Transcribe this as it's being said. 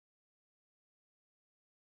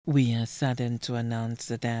We are saddened to announce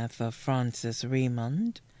the death of Francis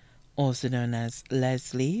Raymond, also known as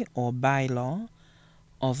Leslie or Bylaw,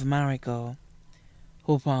 of Marigot,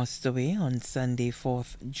 who passed away on Sunday,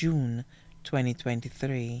 4th June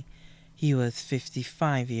 2023. He was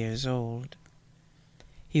 55 years old.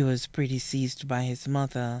 He was predeceased by his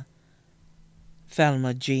mother,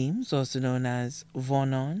 Thelma James, also known as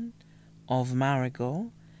Vonon, of Marigot,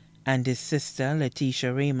 and his sister,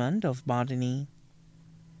 Letitia Raymond, of Bardeny.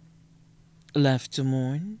 Left to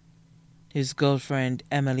mourn, his girlfriend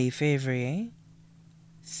Emily Favrier,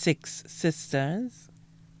 6 sisters,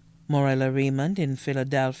 Morella Raymond in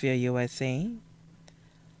Philadelphia, USA,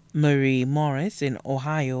 Marie Morris in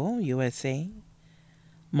Ohio, USA,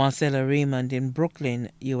 Marcella Raymond in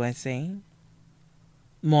Brooklyn, USA,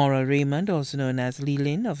 Maura Raymond, also known as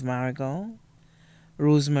Leland of Marigot,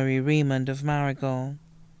 Rosemary Raymond of Marigot,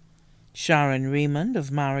 Sharon Raymond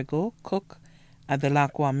of Marigot, cook at the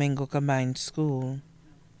Lacroix Mingo Combined School.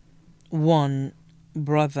 One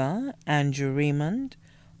brother, Andrew Raymond,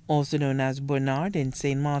 also known as Bernard in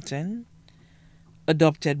St. Martin.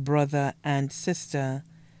 Adopted brother and sister,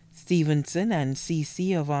 Stevenson and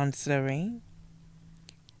Cece of Ancillary.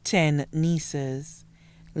 10 nieces,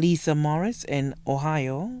 Lisa Morris in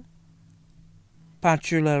Ohio.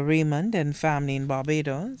 Patrula Raymond and family in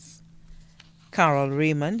Barbados. Carol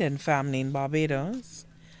Raymond and family in Barbados.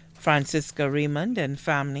 Francisca Raymond and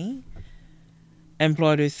family,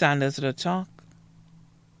 employed with Sanders Le Talk.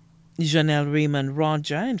 Janelle Raymond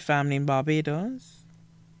Roger and family in Barbados.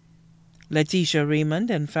 Letitia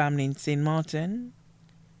Raymond and family in St. Martin.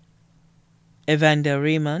 Evander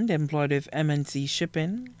Raymond, employed with MNC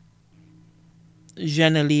Shipping.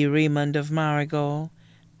 Jeannalie Raymond of Marigot.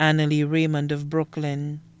 Annalie Raymond of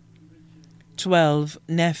Brooklyn. 12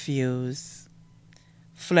 nephews.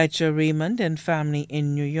 Fletcher Raymond and family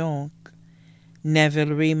in New York.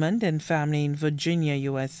 Neville Raymond and family in Virginia,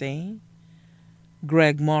 USA.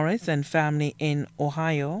 Greg Morris and family in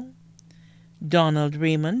Ohio. Donald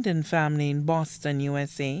Raymond and family in Boston,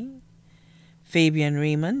 USA. Fabian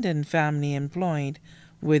Raymond and family employed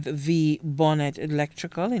with V. Bonnet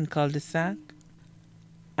Electrical in Cul-de-Sac.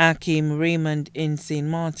 Akim Raymond in St.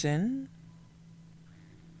 Martin.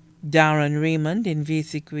 Darren Raymond in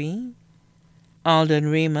Vésiquie. Alden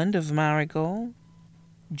Raymond of Marigot.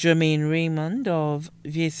 Jermaine Raymond of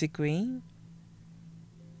Vésiquie.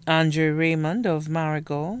 Andrew Raymond of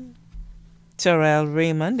Marigot. Terrell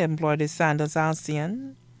Raymond, employed with Sanders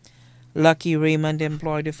Alcyon. Lucky Raymond,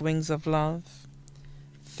 employed with Wings of Love.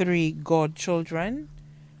 3 godchildren.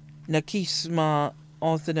 Nakisma,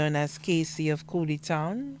 also known as Casey of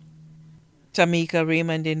Cooleytown. Tamika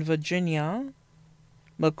Raymond in Virginia.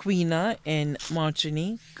 McQueena in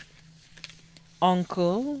Martinique.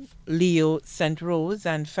 Uncle Leo St. Rose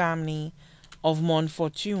and family of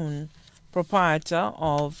Montfortune, proprietor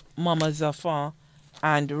of Mama Zafar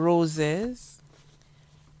and Roses.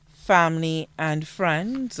 Family and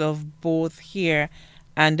friends of both here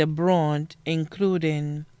and abroad,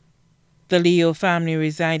 including the Leo family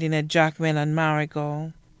residing at Jacmel and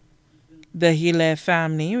Marigot, the Hilaire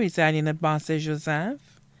family residing at Basse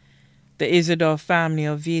Joseph, the Isidore family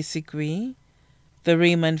of Vésiquie, the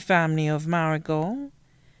Raymond family of Marigot,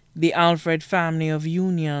 the Alfred family of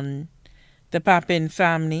Union, the Papin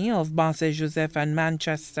family of Basse Joseph and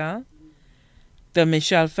Manchester, the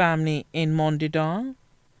Michel family in Mondidor,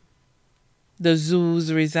 the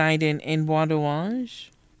Zoos residing in Bois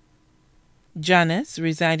d'Orange, Janice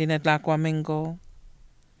residing at Lacroix Mingo,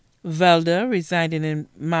 Velda residing in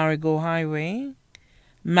Marigot Highway,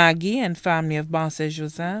 Maggie and family of Basse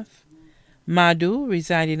Joseph, Madhu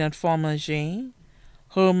residing at Formager,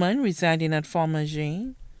 Herman residing at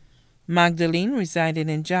Formager, Magdalene residing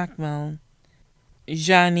in Jacmel,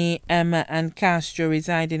 Janie, Emma, and Castro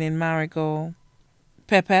residing in Marigot,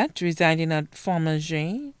 Pepette residing at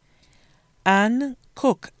Formager, Anne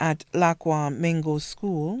Cook at Lacroix Mingo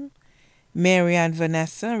School, Mary and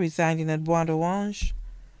Vanessa residing at Bois d'Orange,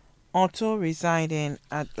 Otto residing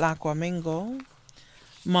at Lacroix Mingo,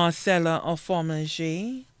 Marcella of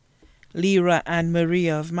Formager, Lyra and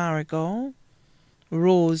Maria of Marigot,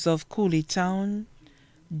 Rose of Cooleytown,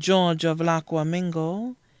 George of Lacroix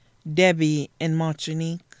Mingo, Debbie in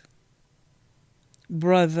Martinique.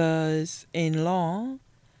 Brothers-in-law,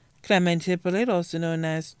 Clement Hippolyte, also known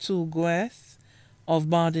as Tougues of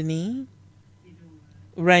Bardeny,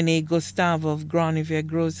 René Gustave of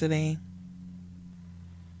Granivier-Groselet.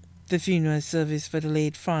 The funeral service for the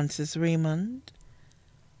late Francis Raymond,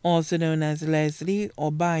 also known as Leslie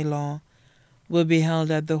or Bylaw, will be held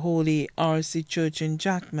at the Holy R.C. Church in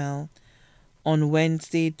Jacmel on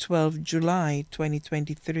Wednesday, 12 July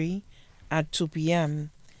 2023 at 2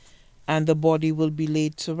 p.m. and the body will be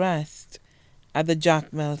laid to rest at the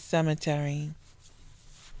Jackmill Cemetery.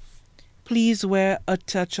 Please wear a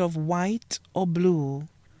touch of white or blue.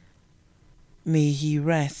 May he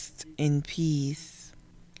rest in peace.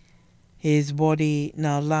 His body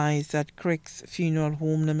now lies at Crick's Funeral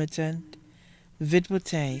Home Limited,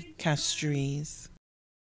 Vidwote, Castries.